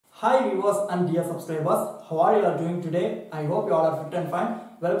Hi viewers and dear subscribers, how are you all doing today? I hope you all are fit and fine.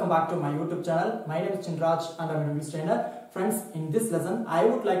 Welcome back to my YouTube channel. My name is Chinraj and I am an English trainer. Friends, in this lesson, I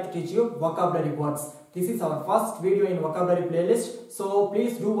would like to teach you vocabulary words. This is our first video in vocabulary playlist. So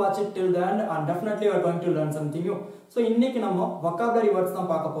please do watch it till the end and definitely you are going to learn something new. So இன்னைக்கு நம்ம vocabulary words தான்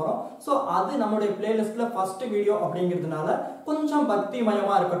பார்க்க போறோம். So அது நம்மளுடைய playlistல first video அப்படிங்கிறதுனால கொஞ்சம்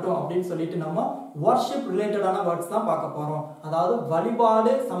பக்திமயமா இருக்கட்டும் அப்படினு சொல்லிட்டு நம்ம worship ரிலேட்டடான words தான் பார்க்க போறோம். அதாவது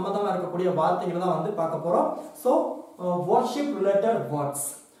வழிபாடு சம்பந்தமா இருக்கக்கூடிய வார்த்தைகளை தான் வந்து பார்க்க போறோம். So worship related words.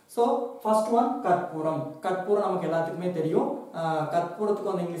 So first one கற்பூரம். கற்பூரம் நமக்கு எல்லாத்துக்குமே தெரியும்.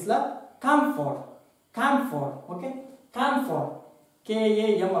 கற்பூரத்துக்கு வந்து இங்கிலீஷ்ல camphor. Camphor, okay? Camphor.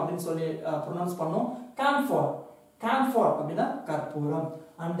 K-A-M அப்படினு சொல்லி pronounce பண்ணோம். Camphor. Camphor அப்படினா கற்பூரம்.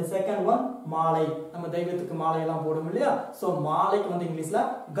 And the second one மாலை. நம்ம தெய்வத்துக்கு மாலை எல்லாம் போடுவோம் இல்லையா? So மாலைக்கு வந்து இங்கிலீஷ்ல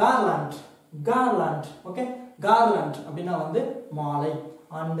garland. Garland, okay? Garland அப்படினா வந்து மாலை.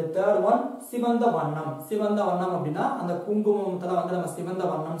 And the third one சிவந்த வண்ணம். சிவந்த வண்ணம் அப்படினா அந்த குங்குமத்துல வந்து நம்ம சிவந்த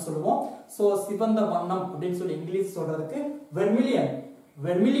வண்ணம் சொல்லுவோம். So சிவந்த வண்ணம் அப்படினு சொல்லி இங்கிலீஷ் சொல்றதுக்கு vermilion.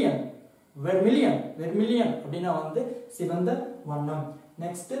 Vermilion. Vermilion. Vermilion அப்படினா வந்து சிவந்த வண்ணம்.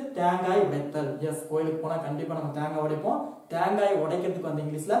 நெக்ஸ்ட் தேங்காய் உடைத்தல். எஸ், கோயிலுக்கு போனா கண்டிப்பா நம்ம தேங்காய் உடைப்போம். தேங்காய் உடைக்கிறதுக்கு வந்து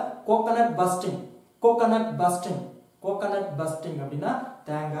இங்கிலீஷ்ல coconut busting. Coconut busting. Coconut busting அப்படினா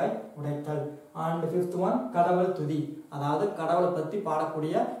தேங்காய் உடைத்தல். And fifth one கடவுள் துதி. அதாவது கடவுளை பத்தி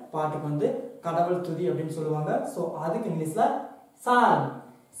பாடக்கூடிய பாட்டுக்கு வந்து கடவுள் துதி அப்படினு சொல்லுவாங்க. சோ அதுக்கு இங்கிலீஷ்ல psalm.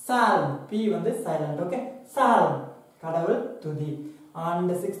 Psalm. P வந்து silent, okay? Psalm. கடவுள் துதி. And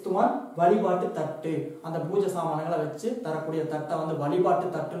sixth one வழிபாட்டு தட்டு. அந்த பூஜை சாமான்களை வச்சு தரக்கூடிய தட்டை வந்து வழிபாட்டு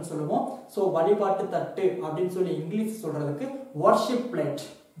தட்டுன்னு சொல்லுவோம். சோ வழிபாட்டு தட்டு அப்படினு சொல்லி இங்கிலீஷ் சொல்றதுக்கு worship plate.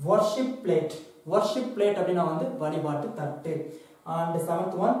 Worship plate. Worship plate அப்படினா வந்து வழிபாட்டு தட்டு. And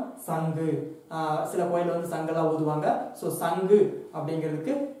seventh one சங்கு. சில கோயில்ல வந்து சங்கெல்லாம் ஊதுவாங்க. சோ சங்கு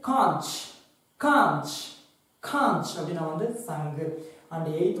அப்படிங்கிறதுக்கு conch. Conch. Conch அப்படினா வந்து சங்கு. And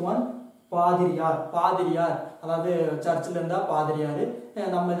eighth one பாதிரியார். பாதிரியார் அதாவது சர்ச்சில் இருந்தா பாதிரியார்,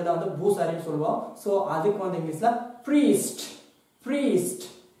 நம்ம இதுல வந்து பூசாரின்னு சொல்லுவோம். சோ அதுக்கு வந்து இங்கிலீஷ்ல priest. Priest.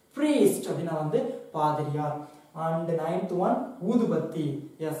 Priest அப்படினா வந்து பாதிரியார். And ninth one ஊதுபத்தி.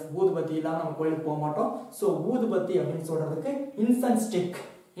 எஸ், ஊதுபத்தி இல்லாம நம்ம கோயிலுக்கு போக மாட்டோம். சோ ஊதுபத்தி அப்படின்னு சொல்றதுக்கு incense stick.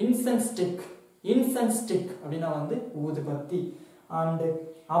 Incense stick. Incense stick அப்படினா வந்து ஊதுபத்தி. And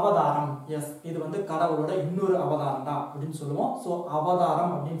அவதாரம். எஸ், இது வந்து கடவுளோட இன்னொரு அவதாரம் தான் அப்படின்னு சொல்லுவோம். சோ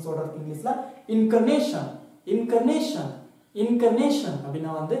அவதாரம் அப்படின்னு சொல்றதுக்கு இங்கிலீஷ்ல incarnation. Incarnation. Incarnation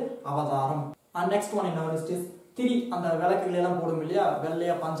அப்படினா வந்து அவதாரம். And next one in our list is திரி. அந்த விளக்குகள் எல்லாம் போடும் இல்லையா,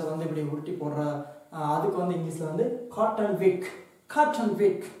 வெள்ளையா பஞ்சை வந்து இப்படி உருட்டி போடுற, அதுக்கு வந்து இங்கிலீஷ்ல வந்து cotton wick. Cotton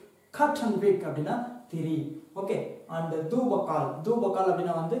wick. Cotton wick அப்படினா திரி, ஓகே? And தூபக்கால். தூபக்கால்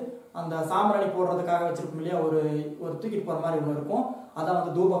அப்படினா வந்து அந்த சாம்பிராணி போடுறதுக்காக வச்சிருப்போம் இல்லையா, ஒரு தூக்கிட்டு போற மாதிரி ஒன்று இருக்கும், அதான்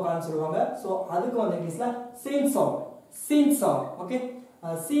வந்து தூபக்கால்னு சொல்லுவாங்க. சோ அதுக்கு வந்து இங்கிலீஷ்ல censer. Censer, okay?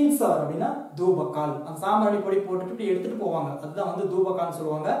 censer அப்படினா தூபக்கால். அந்த சாம்பிராணி பொடி போட்டுட்டு எடுத்துட்டு போவாங்க, அதுதான் வந்து தூபக்கால்னு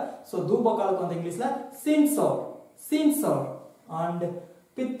சொல்லுவாங்க. சோ தூபக்காலுக்கு வந்து இங்கிலீஷ்ல censer. Censer. And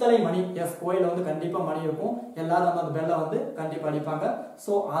பித்தளை மணி. எஸ், கோயில்ல வந்து கண்டிப்பா மணி இருக்கும், எல்லாரும் வந்து அந்த பெல்ல வந்து கண்டிப்பா அடிப்பாங்க.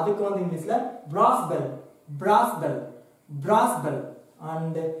 சோ அதுக்கு வந்து இங்கிலீஷ்ல brass bell. Brass bell. Brass bell.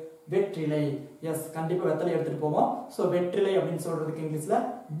 And வெற்றிலை. எஸ், கண்டிப்பா வெத்தலை எடுத்துட்டு போவோம். சோ வெற்றிலை அப்படின்னு சொல்றதுக்கு இங்கிலீஷ்ல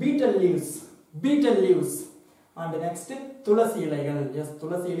betel leaves. Betel leaves. And next துளசி இலைகள். எஸ்,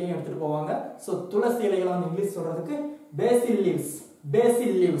 துளசி இலையும் எடுத்துட்டு போவாங்க. சோ துளசி இலைகளை வந்து இங்கிலீஷ் சொல்றதுக்கு basil leaves.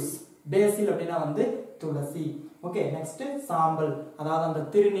 Basil leaves. basil அப்படினா வந்து துளசி, ஓகே? நெக்ஸ்ட் சாம்பல். அதாவது அந்த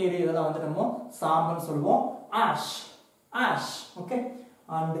திருநீர் இதெல்லாம் வந்து நம்ம சாம்பல் சொல்லுவோம். ash. Ash, okay?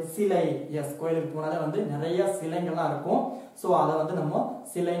 And சிலை. எஸ், கோயிலுக்கு போனாலே வந்து நிறைய சிலைகள்லாம் இருக்கும். சோ அதை வந்து நம்ம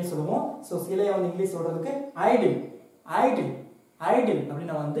சிலைன்னு சொல்லுவோம். சோ சிலையை வந்து இங்கிலீஷ் சொல்றதுக்கு idol. Idol. Idol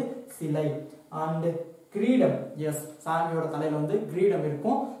அப்படினா வந்து சிலை. And கிரீடம். எஸ், சாமியோட தலையில வந்து கிரீடம்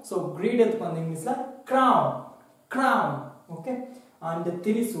இருக்கும். சோ கிரீடத்துக்கு வந்து இங்கிலீஷ்ல crown. Crown, okay? And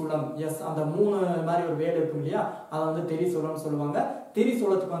Tirusulam. S, அந்த மூணு மாதிரி ஒரு வேல் இருக்கும் இல்லையா, அதை வந்து திரிசூலம்னு சொல்லுவாங்க.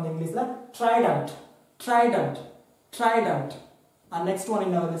 திரிசூலத்துக்கு வந்து இங்கிலீஷ்ல trident. Trident. Trident. And next one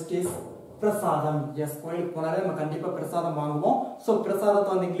in our list is பிரசாதம். எஸ், கோயிலுக்கு போனாலே நம்ம கண்டிப்பா பிரசாதம் வாங்குவோம். சோ பிரசாதத்தை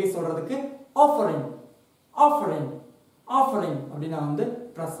வந்து இங்கிலீஷ் சொல்றதுக்கு offering. Offering. Offering அப்படினா வந்து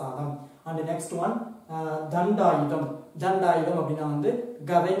பிரசாதம். And next one தண்டாயுதம். தண்டாயுதம் அப்படினா வந்து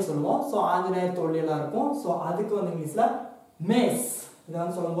கதைன்னு சொல்லுவோம். சோ ஆஞ்சநேயர் தோள்ல இருக்கும். சோ அதுக்கு வந்து இங்கிலீஷ்ல mace. இத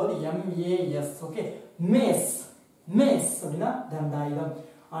வந்து சொல்லும்போது MAS, ஓகே? mace. Mace அப்படினா தண்டாயுதம்.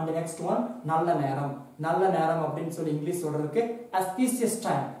 And next one நல்ல நேரம். நல்ல நேரம் அப்படினு சொல்லி இங்கிலீஷ் சொல்றதுக்கு auspicious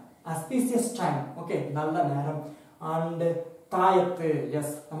time. Auspicious time, okay? நல்ல நேரம். And தாயத்து.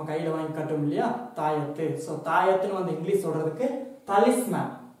 எஸ், நம்ம கையில வாங்கி கட்டும் இல்லையா, தாயத்து. சோ தாயத்துன்னு வந்து இங்கிலீஷ் சொல்றதுக்கு talisman.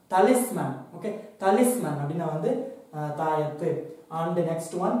 talisman. Okay, talisman அப்படினா வந்து தாயத்து. And the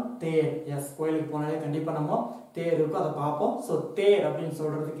next one there. Yes, கோயிலுக்கு போனாலே கண்டிப்பா நம்ம தேர் இருக்கும், அத பாப்போம். So தேர் அப்படினு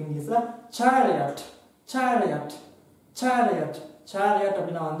சொல்றதுக்கு இங்கிலீஷ்ல chariot. Chariot. Chariot. Chariot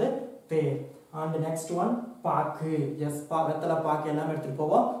அப்படினா வந்து தேர். And the next one பாக்கு. Yes, வெத்தலை பாக்கு எல்லாம் எடுத்துட்டு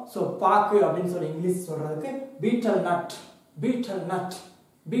போவோம். So பாக்கு அப்படினு சொல்லி இங்கிலீஷ் சொல்றதுக்கு betel nut. Betel nut.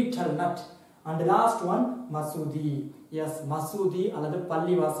 Betel nut. And the last one மசூதி. Yes, மசூதி அல்லது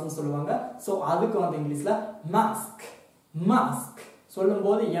பள்ளிவாசல்னு சொல்லுவாங்க. So அதுக்கு வந்து இங்கிலீஷ்ல mask. Mask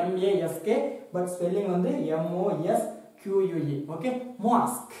சொல்லும்போது M A S K but spelling வந்து M O S Q U E. Okay,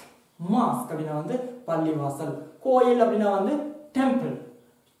 mosque. Mosque அப்படினா வந்து பள்ளிவாசல். கோயில் அப்படினா வந்து temple.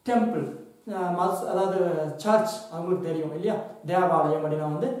 Temple அதாவது சர்ச் உங்களுக்கு தெரியும் இல்லையா, தேவாலயம் அப்படினா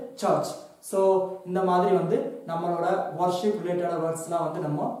வந்து சர்ச். ஸோ இந்த மாதிரி வந்து நம்மளோட வர்ஷிப் ரிலேட்டடான வேர்ட்ஸ்லாம் வந்து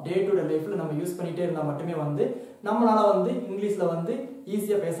நம்ம டே டு டே லைஃப்ல நம்ம யூஸ் பண்ணிட்டே இருந்தால் மட்டுமே வந்து நம்மளால வந்து இங்கிலீஷ்ல வந்து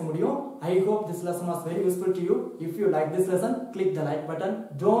ஈஸியாக பேச முடியும். I hope this lesson was very useful to you. If you like this lesson, click the like button.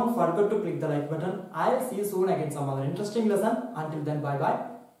 Don't forget to click the like button. I'll see you soon again some other interesting lesson. Until then, bye bye.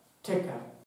 Take care.